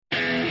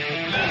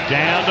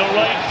Down the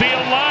right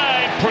field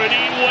line,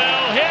 pretty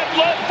well hit.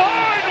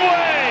 LaVarn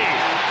way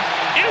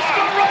is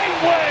the right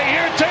way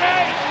here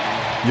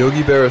tonight.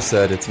 Yogi Berra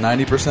said it's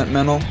 90%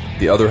 mental,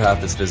 the other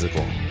half is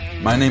physical.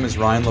 My name is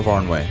Ryan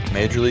LaVarnway,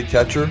 Major League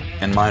catcher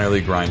and minor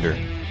league grinder,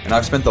 and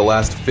I've spent the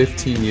last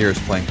 15 years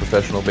playing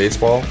professional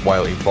baseball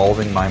while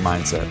evolving my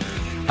mindset.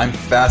 I'm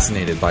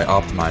fascinated by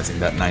optimizing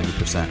that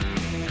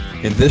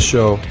 90%. In this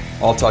show,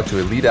 I'll talk to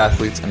elite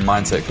athletes and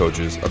mindset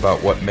coaches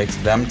about what makes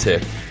them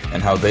tick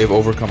and how they've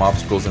overcome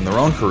obstacles in their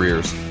own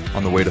careers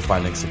on the way to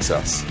finding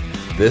success.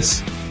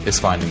 This is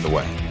Finding the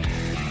Way.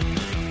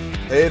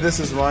 Hey, this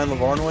is Ryan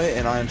LaVarnway,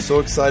 and I am so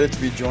excited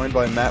to be joined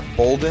by Matt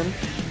Bouldin.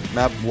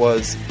 Matt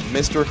was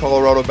Mr.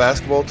 Colorado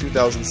Basketball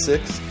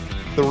 2006,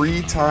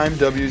 three-time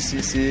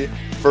WCC,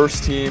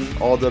 first team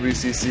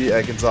All-WCC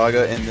at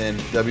Gonzaga, and then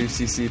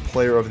WCC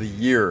Player of the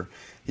Year.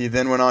 He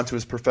then went on to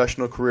his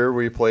professional career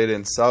where he played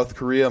in South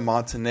Korea,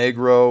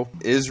 Montenegro,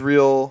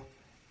 Israel,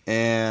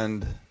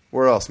 and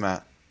where else,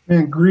 Matt?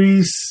 In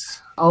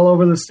Greece, all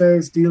over the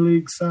States,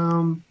 D-League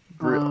some.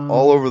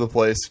 All over the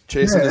place,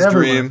 chasing his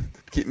dream,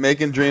 keep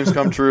making dreams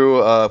come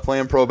true,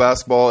 playing pro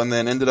basketball, and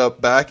then ended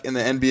up back in the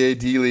NBA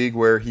D-League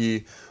where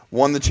he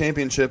won the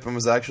championship and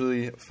was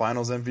actually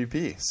Finals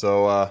MVP.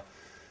 So,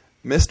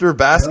 Mr.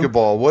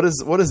 Basketball, what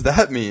does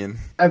that mean?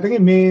 I think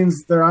it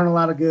means there aren't a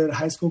lot of good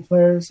high school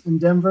players in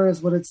Denver is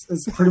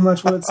pretty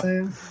much what it's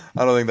saying.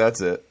 I don't think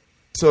that's it.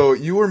 So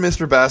you were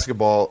Mr.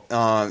 Basketball.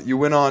 You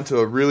went on to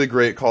a really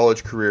great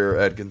college career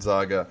at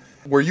Gonzaga.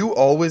 Were you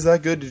always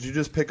that good? Did you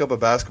just pick up a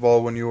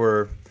basketball when you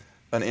were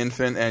an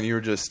infant and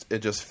it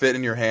just fit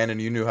in your hand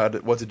and you knew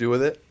what to do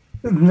with it?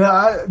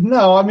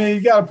 No. I mean,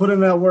 you got to put in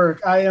that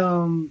work.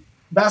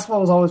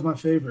 Basketball was always my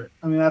favorite.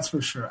 I mean, that's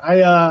for sure.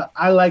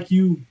 I like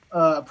you.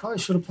 Probably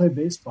should have played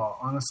baseball,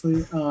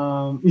 honestly. A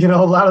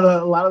lot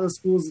of the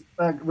schools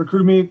that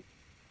recruited me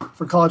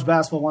for college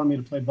basketball wanted me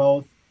to play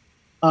both.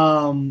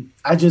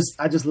 I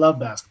just love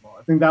basketball.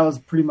 I think that was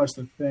pretty much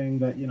the thing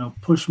that,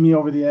 pushed me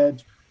over the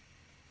edge.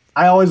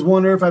 I always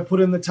wonder if I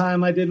put in the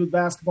time I did with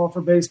basketball for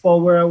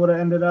baseball, where I would have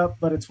ended up.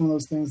 But it's one of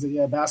those things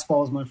that,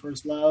 basketball was my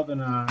first love.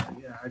 And, I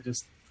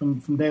just, from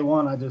day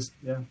one, I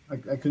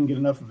couldn't get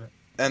enough of it.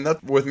 And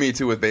that's with me,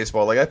 too, with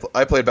baseball. Like,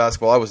 I played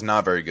basketball. I was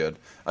not very good.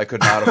 I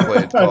could not have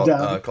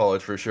played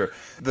college for sure.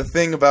 The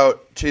thing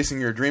about chasing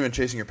your dream and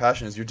chasing your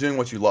passion is you're doing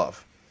what you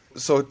love.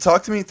 So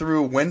talk to me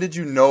through, when did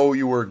you know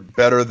you were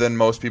better than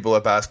most people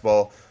at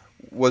basketball?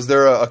 Was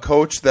there a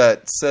coach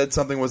that said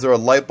something? Was there a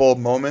light bulb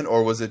moment,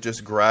 or was it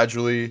just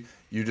gradually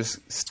you just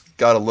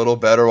got a little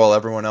better while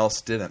everyone else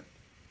didn't?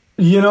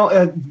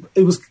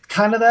 It was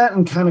kind of that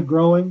and kind of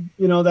growing.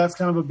 That's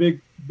kind of a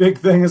big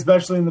thing,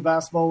 especially in the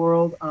basketball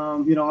world.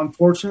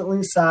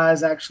 Unfortunately,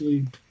 size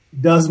actually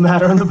does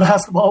matter in the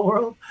basketball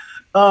world.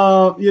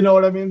 You know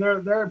what I mean?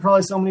 There are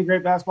probably so many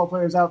great basketball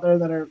players out there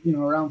that are,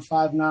 around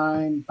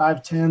 5'9",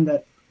 5'10",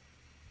 that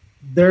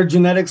their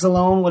genetics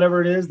alone,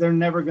 whatever it is, they're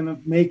never going to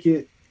make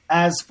it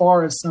as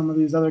far as some of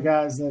these other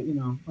guys that,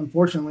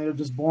 unfortunately are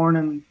just born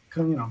and,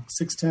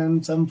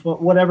 6'10", 7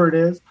 foot, whatever it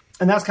is.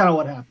 And that's kind of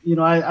what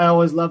happened. I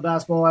always loved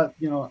basketball.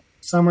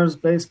 Summers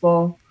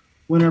baseball,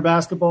 winter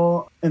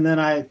basketball, and then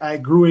I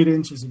grew 8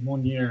 inches in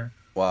 1 year.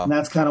 Wow. And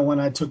that's kind of when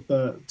I took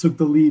the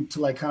leap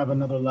to like kind of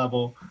another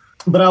level.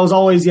 But I was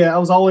always,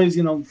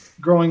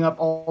 growing up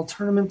all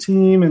tournament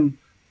team, and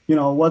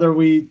whether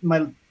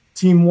my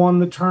team won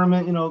the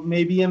tournament,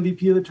 maybe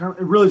MVP of the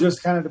tournament. It really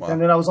just kind of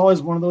depended. Wow. I was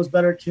always one of those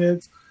better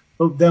kids.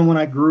 But then when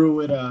I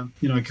grew, it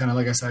kind of,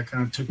 like I said,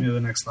 kind of took me to the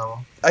next level.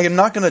 I am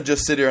not going to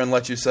just sit here and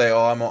let you say,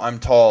 oh, I'm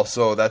tall,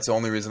 so that's the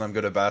only reason I'm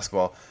good at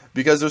basketball.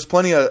 Because there's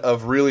plenty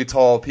of really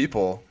tall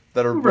people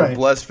that are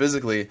blessed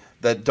physically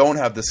that don't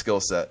have the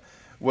skill set.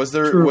 Was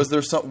there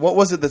what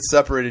was it that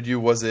separated you?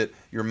 Was it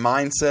your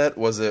mindset?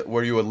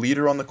 Were you a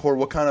leader on the court?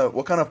 What kind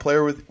of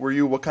player were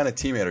you? What kind of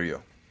teammate are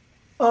you?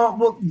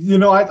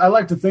 I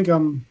like to think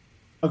I'm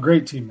a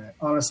great teammate,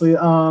 honestly.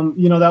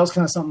 That was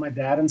kind of something my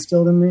dad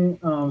instilled in me.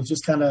 It was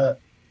just kind of,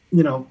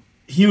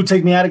 he would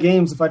take me out of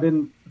games if I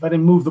didn't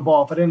move the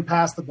ball, if I didn't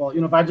pass the ball.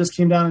 If I just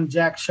came down and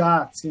jacked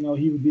shots, he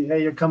would be,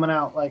 hey, you're coming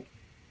out. Like,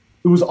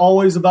 it was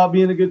always about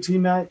being a good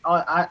teammate.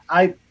 I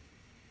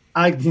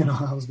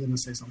was going to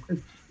say something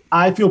crazy.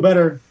 I feel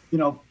better,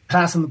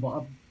 passing the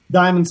ball,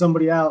 diming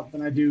somebody out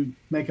than I do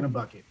making a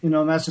bucket. And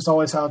that's just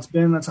always how it's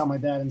been. That's how my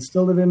dad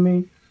instilled it in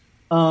me.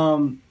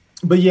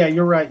 But yeah,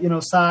 you're right.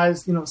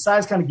 Size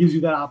kind of gives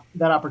you that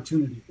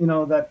opportunity,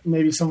 that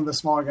maybe some of the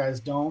smaller guys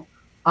don't.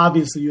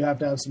 Obviously you have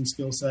to have some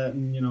skill set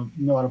and,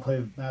 know how to play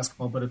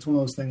basketball, but it's one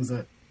of those things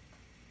that,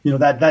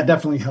 that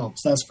definitely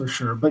helps. That's for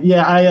sure. But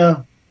yeah,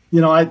 I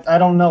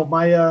don't know.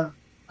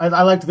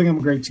 I like to think I'm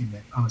a great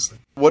teammate, honestly.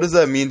 What does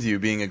that mean to you,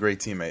 being a great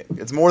teammate?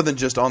 It's more than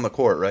just on the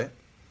court, right?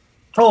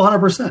 Oh,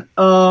 100%.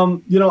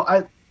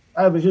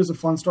 Here's a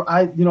fun story.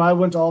 I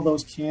went to all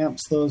those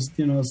camps, those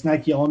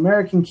Nike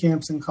All-American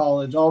camps in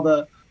college, all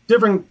the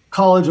different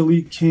college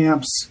elite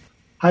camps,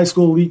 high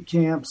school elite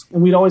camps,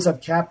 and we'd always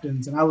have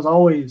captains, and I was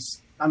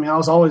always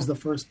the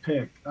first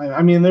pick.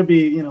 There'd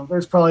be,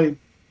 there's probably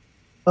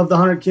of the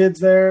 100 kids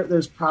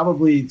there's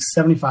probably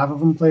 75 of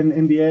them played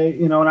in the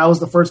NBA, and I was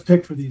the first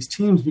pick for these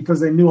teams because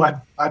they knew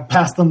I'd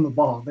pass them the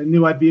ball. They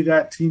knew I'd be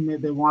that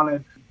teammate they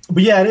wanted.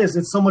 But yeah,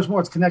 it's so much more.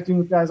 It's connecting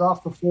with guys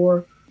off the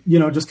floor,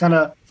 just kind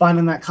of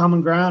finding that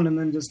common ground and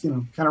then just,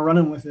 kind of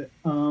running with it.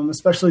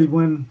 Especially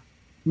when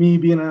me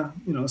being a,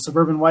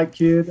 suburban white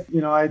kid,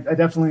 I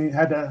definitely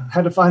had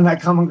to find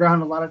that common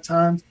ground a lot of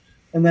times.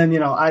 And then,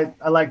 I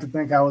like to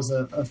think I was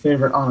a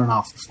favorite on and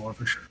off the floor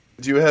for sure.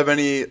 Do you have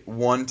any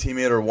one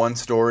teammate or one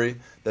story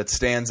that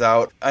stands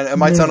out? It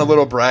might sound a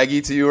little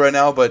braggy to you right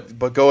now,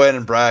 but go ahead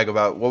and brag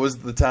about what was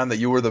the time that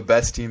you were the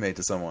best teammate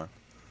to someone.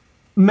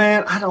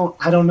 Man, I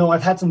don't know.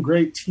 I've had some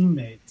great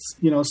teammates.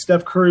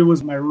 Steph Curry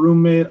was my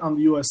roommate on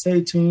the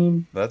USA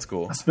team. That's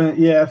cool. I spent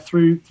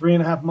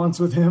 3.5 months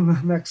with him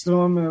next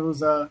to him. It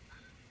was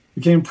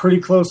became pretty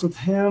close with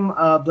him.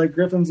 Blake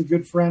Griffin's a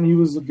good friend. He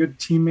was a good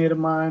teammate of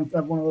mine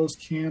at one of those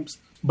camps.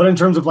 But in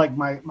terms of like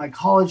my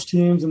college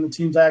teams and the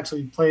teams I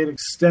actually played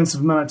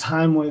extensive amount of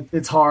time with,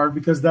 it's hard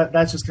because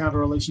that's just kind of a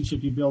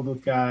relationship you build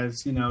with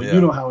guys. You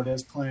know how it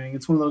is playing.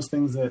 It's one of those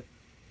things that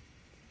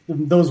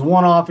those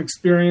one-off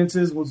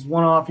experiences was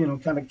one-off,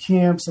 kind of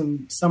camps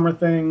and summer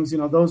things.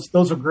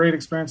 Those are great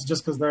experiences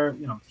just because they're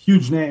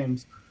huge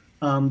names.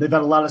 They've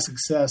had a lot of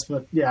success,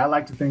 but yeah, I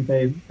like to think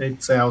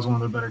they'd say I was one of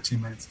their better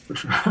teammates for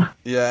sure.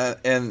 Yeah,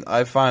 and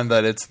I find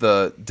that it's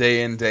the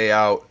day in, day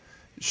out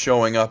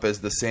showing up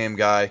as the same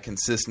guy,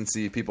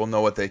 consistency. People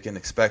know what they can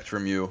expect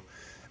from you,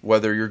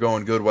 whether you're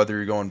going good, whether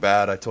you're going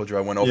bad. I told you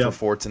I went 0 for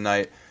 4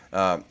 tonight.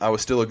 I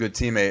was still a good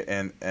teammate,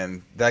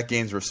 and that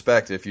gains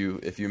respect. If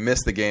you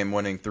miss the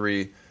game-winning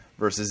 3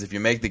 versus if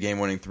you make the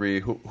game-winning 3,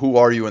 who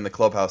are you in the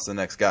clubhouse the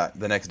next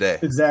day?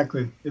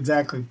 Exactly.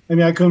 I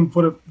mean, I couldn't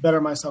put it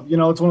better myself.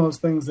 It's one of those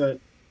things that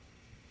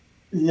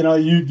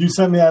you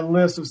sent me that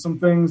list of some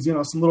things,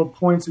 some little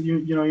points that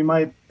you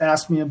might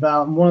ask me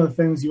about. And one of the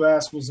things you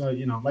asked was,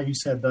 like you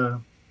said, the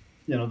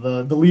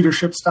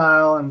leadership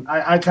style. And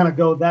I kind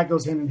of that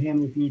goes hand in hand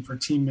with me for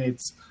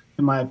teammates,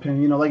 in my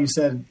opinion. Like you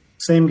said,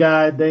 same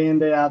guy day in,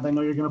 day out. They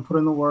know you're going to put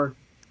in the work.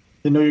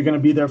 They know you're going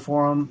to be there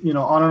for them,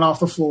 on and off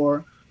the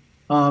floor.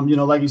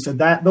 Like you said,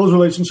 those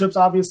relationships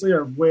obviously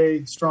are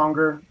way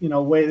stronger.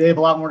 They have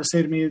a lot more to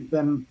say to me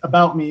than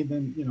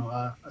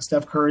a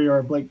Steph Curry or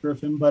a Blake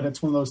Griffin. But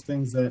it's one of those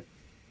things that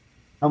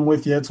I'm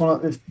with you. It's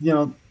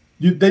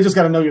they just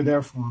got to know you're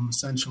there for them,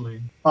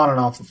 essentially, on and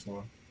off the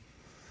floor.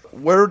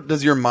 Where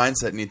does your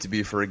mindset need to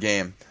be for a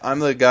game? I'm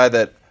the guy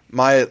that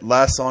my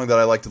last song that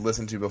I like to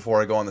listen to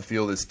before I go on the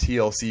field is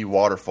TLC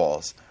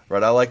Waterfalls.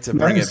 Right, I like to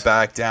bring it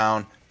back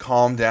down.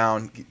 Calm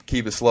down,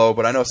 keep it slow.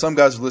 But I know some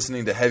guys are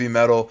listening to heavy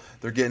metal.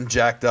 They're getting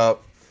jacked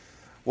up.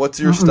 What's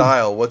your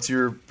style? What's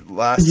your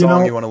last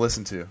song you want to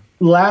listen to?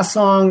 Last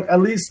song, at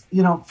least,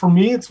 for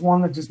me, it's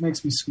one that just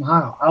makes me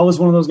smile. I was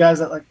one of those guys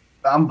that,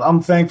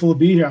 I'm thankful to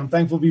be here. I'm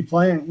thankful to be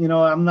playing.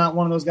 I'm not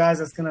one of those guys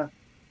that's going to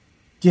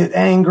get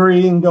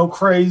angry and go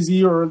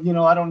crazy or,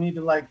 I don't need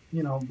to, want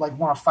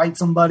to fight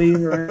somebody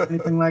or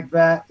anything like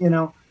that,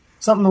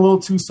 Something a little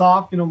too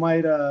soft,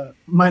 might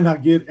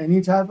not get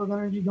any type of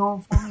energy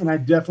going for me, and I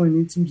definitely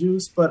need some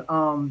juice. But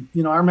I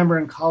remember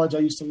in college I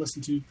used to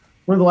listen to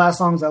one of the last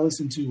songs I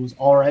listened to was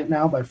 "All Right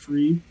Now" by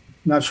Free.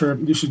 Not sure,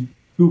 you should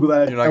Google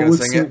that. You're not going to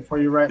sing it for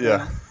you right now.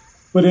 Yeah,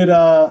 but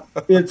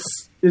it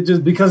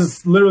just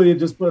because it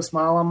just put a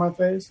smile on my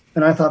face,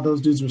 and I thought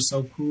those dudes were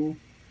so cool.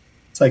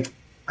 It's like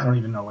I don't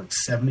even know, like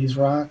 70s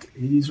rock,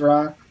 80s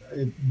rock.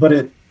 I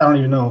don't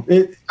even know.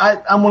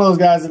 I'm one of those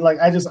guys that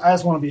I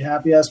just want to be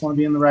happy. I just want to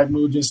be in the right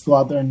mood. Just go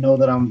out there and know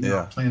that I'm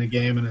playing a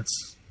game, and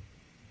it's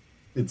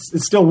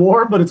still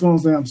war, but it's one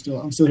of those things.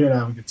 I'm still here to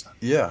have a good time.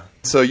 Yeah.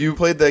 So you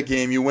played that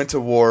game. You went to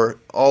war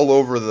all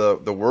over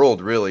the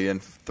world, really, in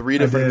 3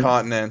 different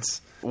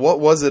continents. What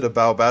was it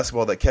about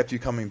basketball that kept you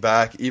coming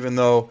back? Even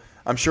though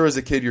I'm sure as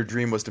a kid your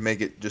dream was to make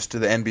it just to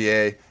the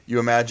NBA, you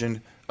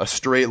imagined a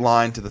straight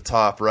line to the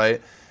top, right?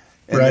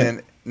 And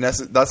then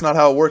that's not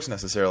how it works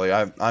necessarily.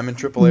 I'm in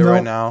AAA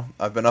right now.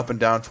 I've been up and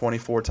down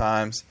 24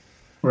 times.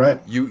 Right.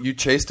 You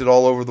chased it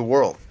all over the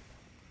world.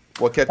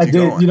 What kept you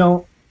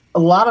going? A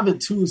lot of it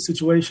too is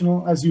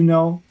situational, as you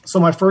know. So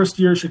my first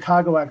year,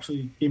 Chicago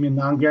actually gave me a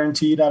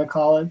non-guaranteed out of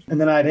college, and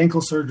then I had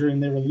ankle surgery,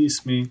 and they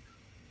released me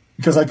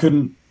because I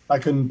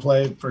couldn't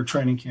play for a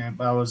training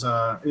camp.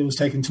 It was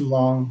taking too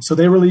long, so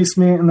they released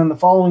me. And then the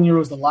following year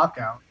was the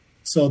lockout,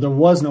 so there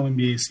was no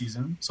NBA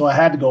season. So I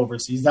had to go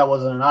overseas. That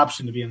wasn't an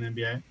option to be in the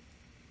NBA.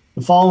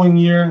 The following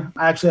year,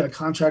 I actually had a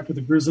contract with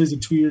the Grizzlies, a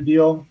 2-year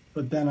deal.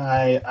 But then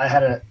I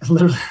had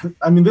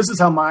this is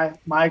how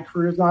my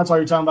career is gone. That's why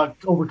you're talking about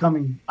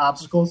overcoming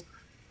obstacles.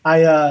 I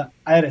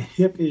had a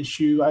hip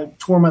issue. I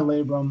tore my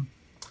labrum.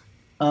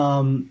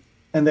 And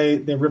they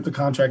ripped the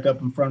contract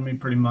up in front of me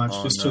pretty much.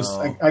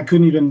 I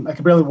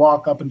could barely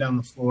walk up and down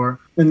the floor.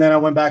 And then I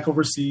went back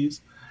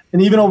overseas.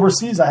 And even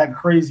overseas, I had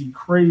crazy,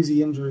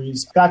 crazy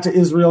injuries. Got to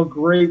Israel,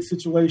 great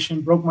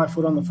situation. Broke my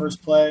foot on the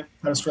first play.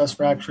 Had a stress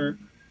fracture.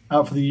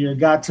 Out for the year.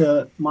 Got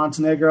to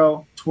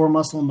Montenegro, tore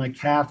muscle in my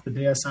calf the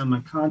day I signed my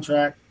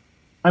contract.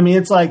 I mean,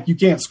 it's like you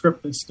can't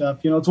script this stuff.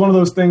 It's one of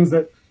those things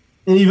that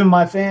And even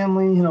my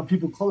family,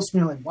 people close to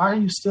me are like, why are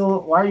you still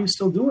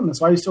doing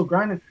this? Why are you still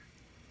grinding?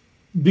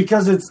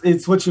 Because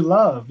it's what you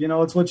love.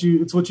 It's what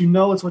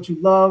you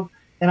love.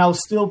 And I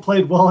was still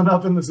played well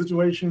enough in the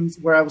situations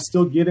where I was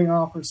still getting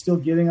offers, still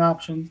getting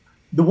options.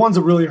 The ones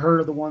that really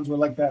hurt are the ones where,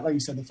 like that, like you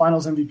said, the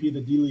Finals MVP,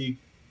 the D League.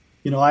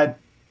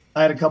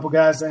 I had a couple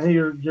guys say, hey,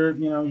 you're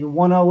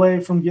 1 away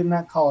from getting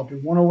that call up, you're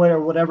 1 away or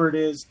whatever it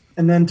is,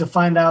 and then to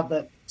find out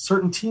that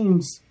certain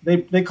teams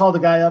they called the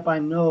guy up, I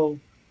know,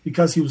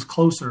 because he was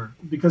closer,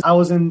 because I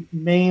was in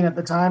Maine at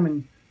the time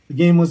and the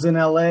game was in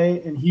LA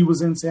and he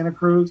was in Santa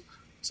Cruz,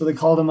 so they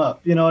called him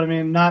up. You know what I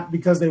mean? Not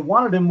because they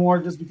wanted him more,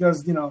 just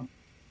because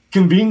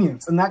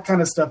convenience and that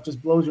kind of stuff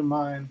just blows your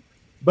mind.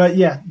 But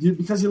yeah,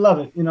 because you love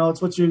it.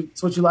 It's what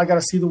you like. I got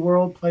to see the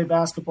world, play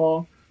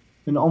basketball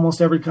in almost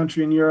every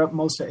country in Europe,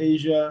 most of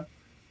Asia,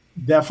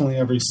 definitely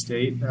every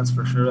state. That's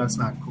for sure. That's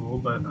not cool,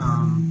 but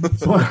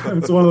it's one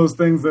of those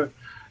things that,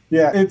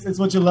 yeah, it's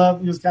what you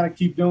love. You just kind of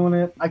keep doing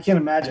it. I can't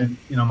imagine,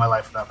 my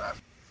life without that.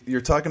 You're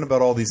talking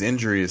about all these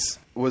injuries.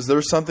 Was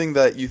there something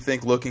that you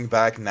think, looking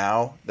back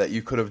now, that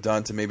you could have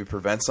done to maybe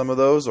prevent some of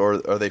those,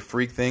 or are they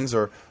freak things,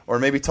 or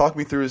maybe talk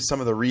me through some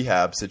of the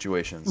rehab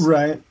situations?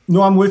 Right.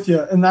 No, I'm with you,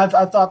 and I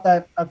thought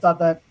that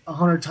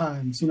 100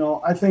 times.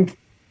 I think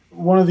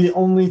one of the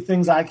only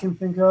things I can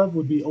think of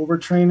would be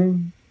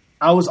overtraining.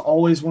 I was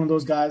always one of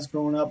those guys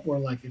growing up where,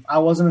 like, if I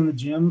wasn't in the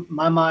gym,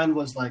 my mind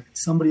was like,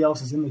 somebody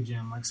else is in the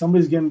gym. Like,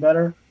 somebody's getting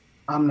better,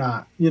 I'm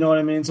not. You know what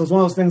I mean? So it's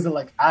one of those things that,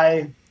 like,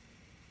 I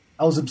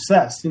was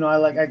obsessed.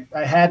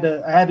 I had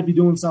to be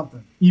doing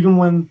something. Even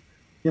when,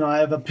 I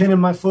have a pin in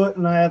my foot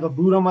and I have a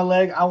boot on my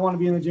leg, I want to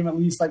be in the gym at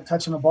least, like,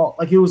 touching a ball.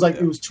 Like, it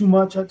was too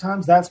much at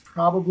times. That's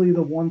probably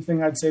the one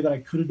thing I'd say that I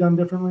could have done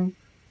differently.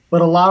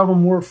 But a lot of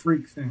them were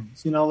freak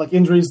things, like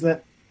injuries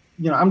that,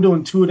 I'm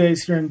doing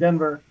 2-a-days here in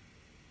Denver.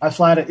 I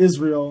fly to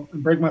Israel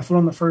and break my foot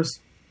on the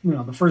first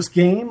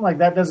game. Like,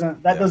 that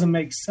doesn't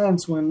make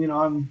sense when,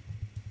 I'm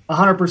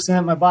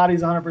 100%, my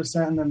body's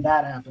 100%, and then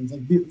that happens.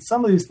 Like,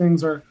 some of these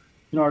things are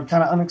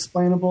kind of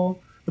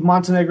unexplainable. The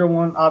Montenegro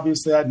one,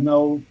 obviously, I'd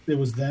know it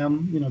was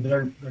them.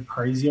 They're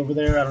crazy over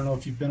there. I don't know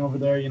if you've been over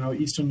there.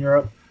 Eastern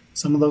Europe,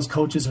 some of those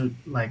coaches are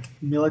like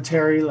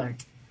military,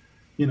 like,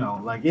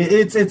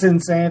 it's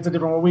insane. It's a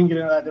different world. We can get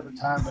into that at a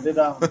different time, but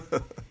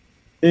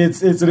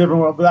it's a different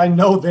world. But I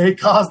know they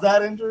caused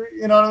that injury.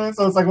 You know what I mean?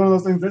 So it's like one of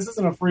those things. This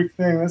isn't a freak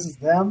thing. This is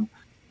them.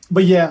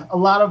 But yeah, a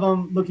lot of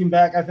them, looking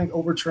back, I think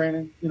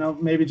overtraining.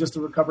 Maybe just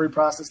a recovery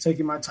process,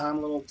 taking my time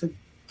a little,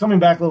 coming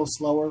back a little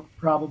slower,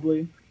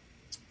 probably.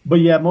 But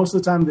yeah, most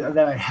of the time that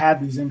I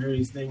had these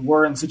injuries, they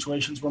were in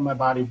situations where my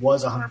body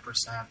was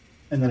 100%,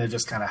 and then it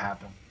just kind of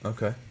happened.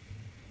 Okay.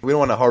 We don't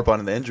want to harp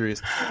on the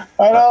injuries.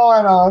 I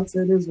know.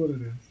 It is what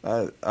it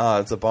is.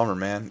 It's a bummer,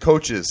 man.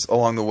 Coaches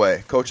along the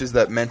way, coaches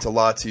that meant a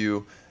lot to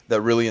you, that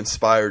really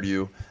inspired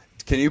you.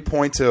 Can you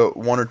point to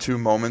one or two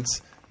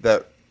moments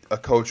that a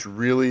coach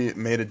really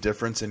made a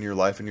difference in your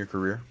life and your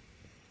career?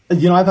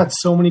 I've had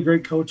so many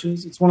great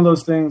coaches. It's one of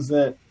those things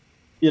that,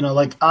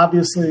 like,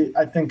 obviously,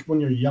 I think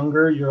when you're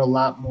younger, you're a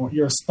lot more.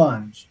 You're a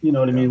sponge. You know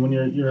what I mean? When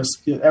you're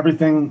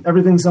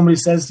everything somebody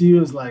says to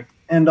you is like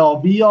end all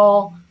be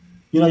all.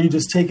 You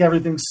just take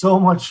everything so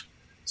much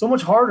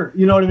harder.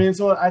 You know what I mean?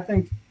 So I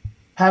think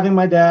having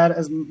my dad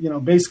as,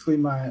 basically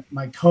my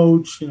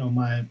coach,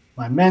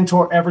 my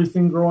mentor,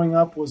 everything growing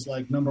up was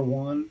like number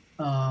one.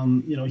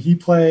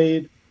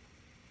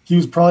 He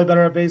was probably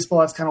better at baseball.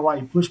 That's kind of why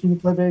he pushed me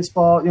to play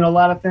baseball, a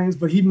lot of things,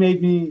 but he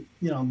made me,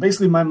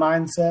 basically my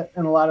mindset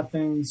and a lot of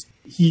things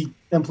he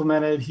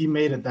implemented, he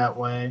made it that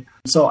way.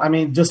 So, I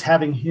mean, just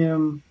having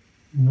him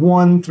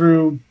 1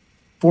 through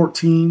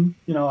 14,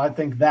 I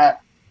think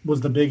that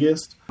was the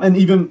biggest. And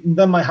even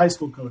then my high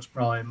school coach,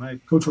 probably my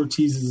coach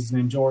Ortiz is his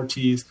name, Joe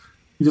Ortiz.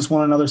 He just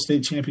won another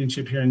state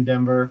championship here in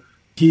Denver.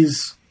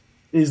 He's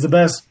the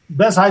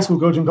best high school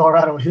coach in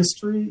Colorado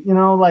history,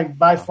 like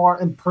by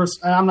far in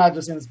person. And I'm not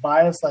just saying it's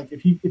biased. Like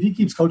if he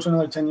keeps coaching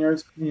another 10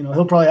 years,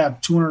 he'll probably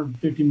have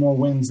 250 more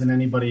wins than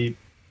anybody,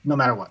 no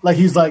matter what.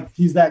 He's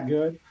that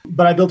good.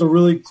 But I built a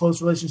really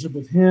close relationship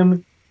with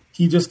him.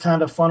 He just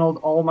kind of funneled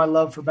all my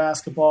love for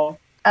basketball.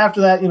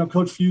 After that,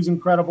 Coach Few's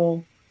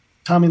incredible.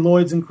 Tommy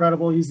Lloyd's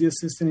incredible. He's the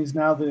assistant. He's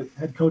now the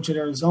head coach at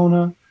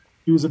Arizona.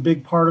 He was a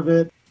big part of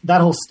it.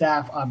 That whole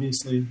staff,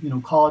 obviously,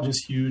 college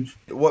is huge.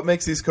 What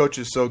makes these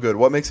coaches so good?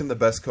 What makes him the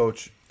best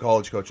college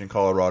coach in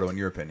Colorado, in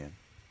your opinion?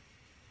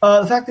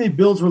 The fact that he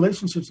builds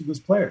relationships with his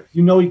players.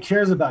 He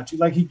cares about you.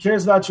 Like, he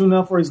cares about you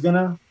enough where he's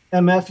gonna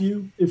MF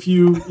you if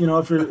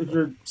if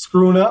you're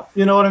screwing up.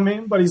 You know what I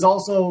mean? But he's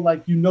also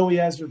like, he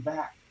has your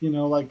back. He'd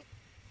go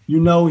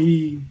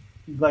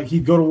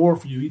to war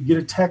for you. He'd get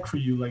a tech for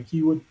you. Like,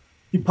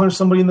 he'd punch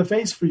somebody in the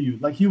face for you.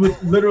 Like, he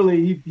would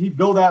literally he'd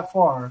go that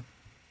far.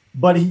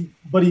 But he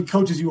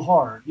coaches you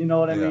hard, you know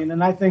what I mean?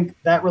 And I think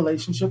that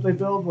relationship they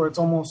build where it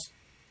almost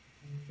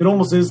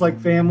is like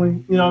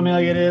family, you know what I mean?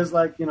 Like, it is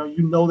like,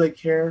 they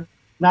care,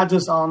 not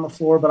just on the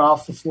floor, but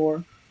off the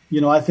floor.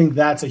 I think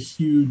that's a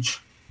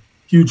huge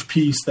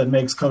piece that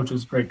makes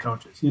coaches great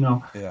coaches,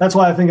 That's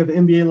why I think at the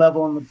NBA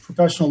level and the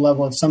professional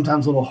level, it's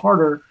sometimes a little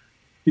harder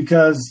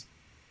because,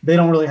 they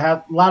don't really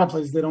have a lot of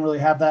places. They don't really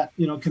have that,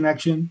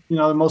 connection.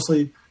 They're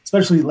mostly,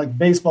 especially like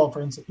baseball,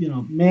 for instance,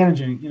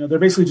 managing. They're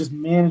basically just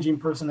managing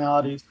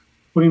personalities,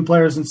 putting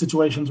players in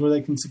situations where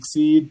they can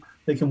succeed,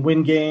 they can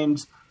win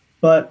games.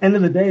 But end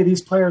of the day,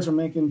 these players are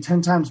making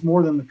 10 times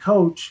more than the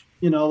coach.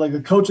 Like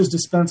the coach is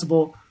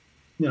dispensable.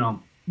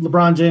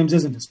 LeBron James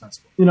isn't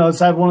dispensable.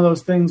 It's like one of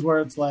those things where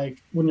it's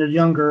like when you're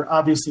younger,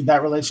 obviously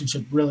that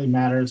relationship really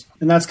matters.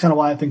 And that's kind of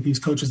why I think these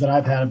coaches that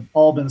I've had have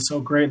all been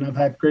so great and I've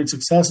had great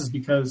successes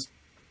because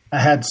I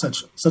had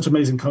such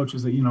amazing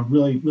coaches that,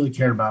 really, really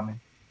cared about me.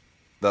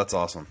 That's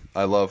awesome.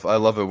 I love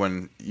it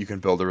when you can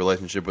build a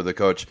relationship with a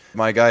coach.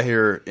 My guy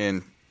here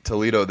in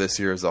Toledo this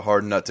year is a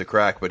hard nut to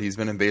crack, but he's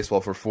been in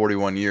baseball for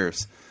 41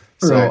 years.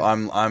 So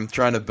right. I'm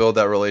trying to build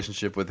that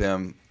relationship with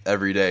him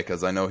every day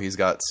because I know he's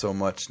got so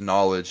much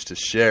knowledge to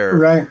share.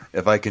 Right.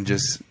 If I can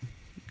just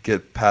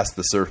get past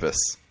the surface.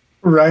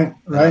 Right.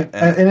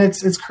 And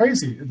it's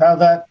crazy how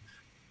that.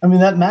 I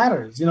mean, that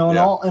matters. In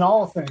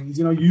all things.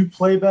 You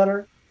play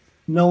better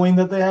knowing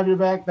that they have your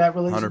back. That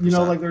relationship.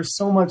 100%. Like there's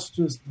so much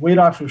just weight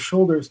off your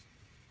shoulders.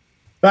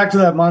 Back to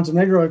that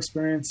Montenegro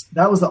experience,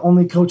 that was the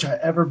only coach I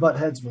ever butt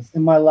heads with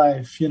in my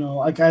life.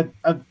 Like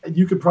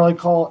you could probably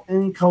call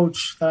any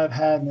coach that I've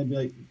had and they'd be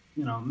like,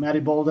 Matty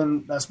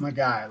Bouldin, that's my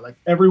guy. Like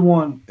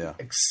everyone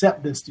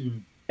except this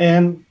dude.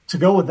 And to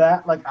go with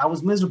that, like I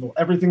was miserable.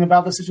 Everything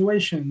about the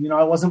situation,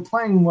 I wasn't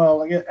playing well.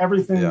 Like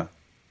everything,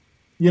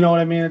 you know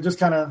what I mean? It just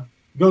kind of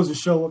goes to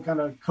show what kind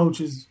of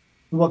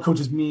what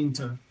coaches mean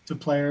to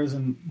players,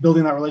 and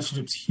building that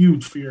relationship is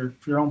huge for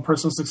your own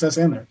personal success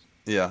and theirs.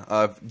 Yeah,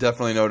 I've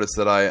definitely noticed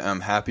that I am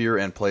happier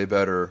and play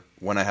better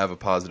when I have a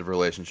positive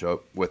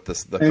relationship with the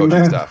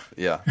coaching staff.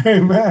 Yeah.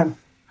 Amen.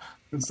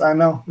 I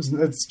know.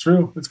 It's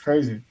true. It's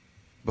crazy.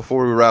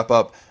 Before we wrap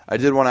up, I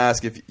did want to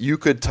ask if you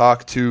could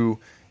talk to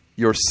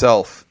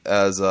yourself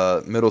as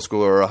a middle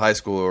schooler or a high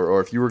schooler,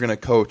 or if you were going to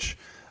coach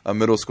a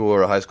middle school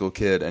or a high school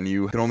kid and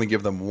you could only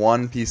give them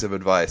one piece of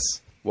advice,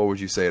 what would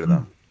you say to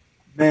them?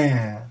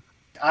 Man,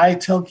 I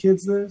tell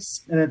kids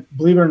this, and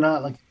believe it or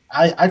not, like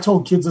I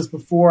told kids this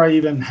before I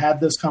even had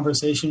this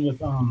conversation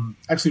with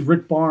actually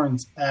Rick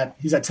Barnes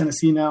he's at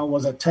Tennessee now,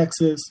 was at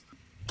Texas.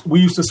 We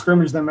used to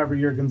scrimmage them every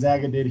year.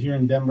 Gonzaga did here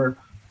in Denver.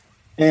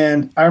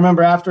 And I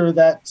remember after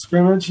that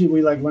scrimmage,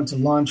 we like went to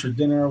lunch or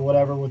dinner or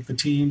whatever with the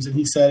teams. And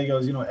he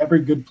goes,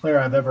 every good player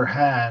I've ever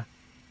had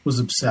was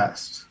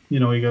obsessed. He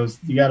goes,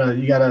 you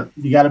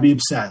gotta be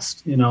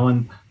obsessed,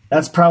 and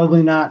that's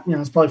probably not,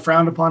 it's probably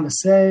frowned upon to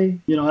say.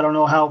 I don't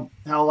know how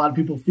a lot of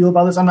people feel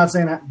about this. I'm not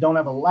saying I don't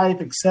have a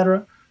life,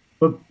 etc.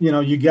 But,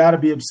 you got to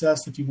be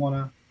obsessed if you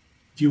want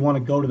to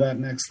go to that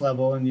next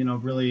level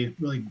and, really,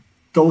 really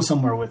go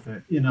somewhere with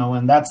it,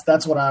 and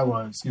that's what I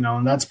was,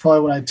 and that's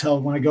probably what I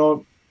tell when I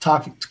go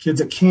talk to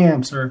kids at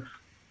camps or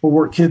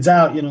work kids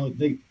out,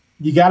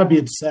 you got to be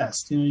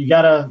obsessed. You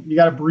got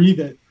to breathe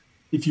it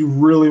if you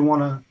really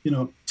want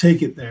to,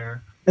 take it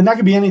there. And that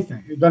could be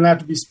anything. It doesn't have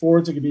to be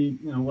sports. It could be,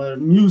 whether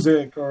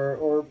music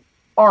or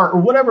art or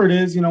whatever it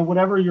is,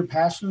 whatever you're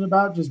passionate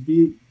about, just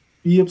be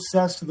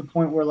obsessed to the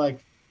point where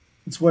like,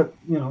 it's what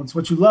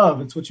you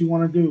love. It's what you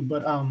want to do.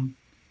 But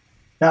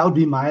that would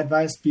be my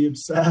advice. Be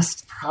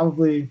obsessed.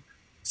 Probably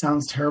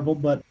sounds terrible,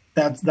 but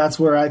that's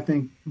where I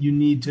think you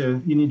need to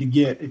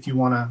get if you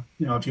want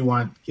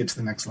to get to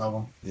the next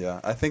level.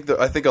 Yeah, I think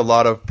a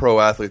lot of pro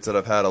athletes that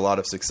have had a lot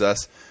of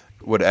success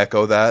would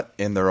echo that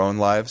in their own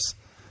lives.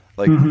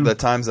 Like the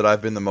times that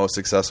I've been the most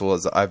successful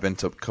is I've been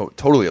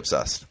totally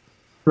obsessed.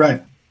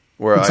 Right.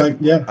 Where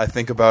I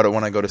think about it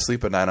when I go to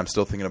sleep at night. I'm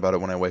still thinking about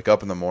it when I wake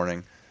up in the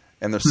morning.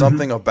 And there's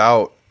something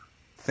about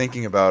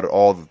thinking about it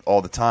all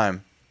the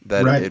time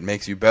that it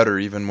makes you better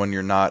even when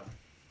you're not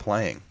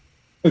playing.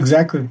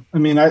 Exactly. I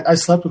mean, I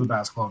slept with a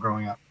basketball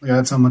growing up. Like,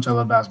 that's how much I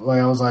love basketball.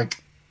 Like, I was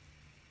like,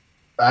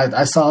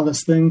 I saw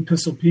this thing,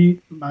 Pistol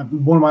Pete,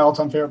 one of my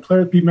all-time favorite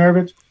players, Pete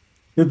Maravich,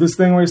 did this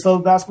thing where he slept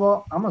with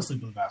basketball. I'm going to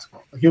sleep with a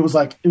basketball. Like,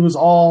 it was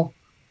all,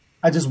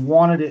 I just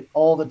wanted it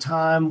all the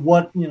time.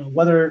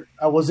 Whether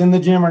I was in the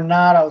gym or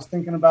not, I was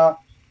thinking about,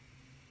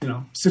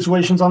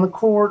 situations on the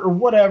court or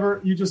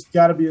whatever. You just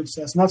got to be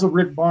obsessed. And that's what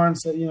Rick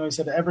Barnes said. He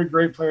said every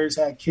great player he's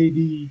had,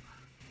 KD,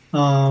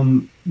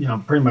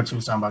 pretty much he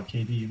was talking about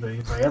KD, but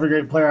he's like, every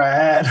great player I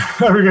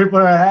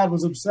had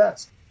was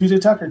obsessed.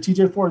 TJ Tucker,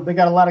 TJ Ford, they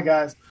got a lot of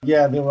guys.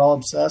 Yeah, they were all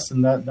obsessed,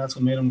 and that's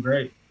what made them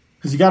great.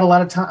 Because you got a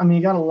lot of time. I mean,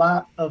 you got a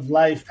lot of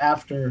life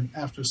after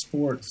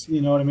sports. You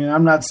know what I mean?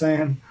 I'm not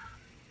saying,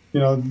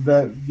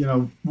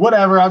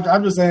 whatever.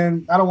 I'm just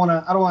saying I don't want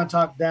to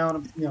talk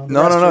down. No.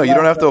 You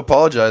don't have to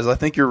apologize. I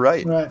think you're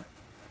right. Right.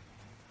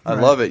 I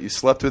love it. You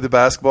slept with the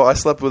basketball. I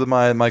slept with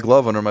my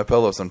glove under my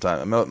pillow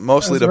sometimes,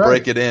 mostly to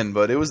break it in,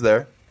 but it was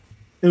there.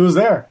 It was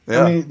there.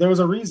 Yeah. I mean, there was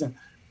a reason.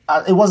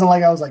 It wasn't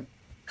like I was like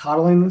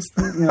coddling this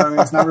thing.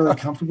 It's not really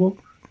comfortable,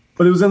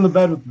 but it was in the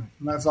bed with me,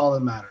 and that's all that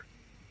mattered.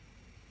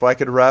 If I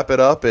could wrap it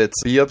up,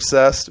 it's be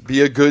obsessed,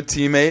 be a good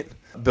teammate,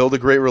 build a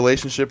great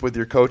relationship with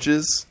your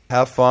coaches,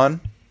 have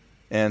fun,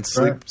 and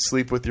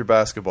sleep with your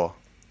basketball.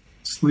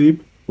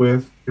 Sleep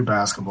with your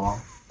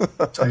basketball.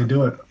 That's how you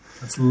do it.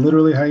 That's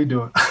literally how you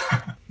do it.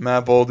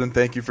 Matt Bouldin,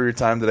 thank you for your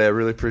time today. I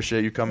really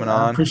appreciate you coming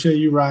on. I appreciate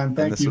you, Ryan.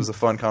 Thank you. This was a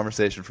fun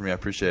conversation for me. I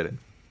appreciate it.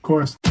 Of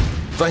course.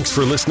 Thanks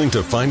for listening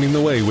to Finding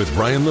the Way with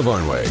Ryan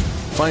Lavarnway.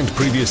 Find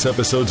previous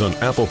episodes on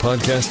Apple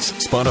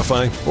Podcasts,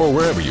 Spotify, or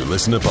wherever you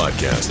listen to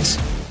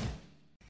podcasts.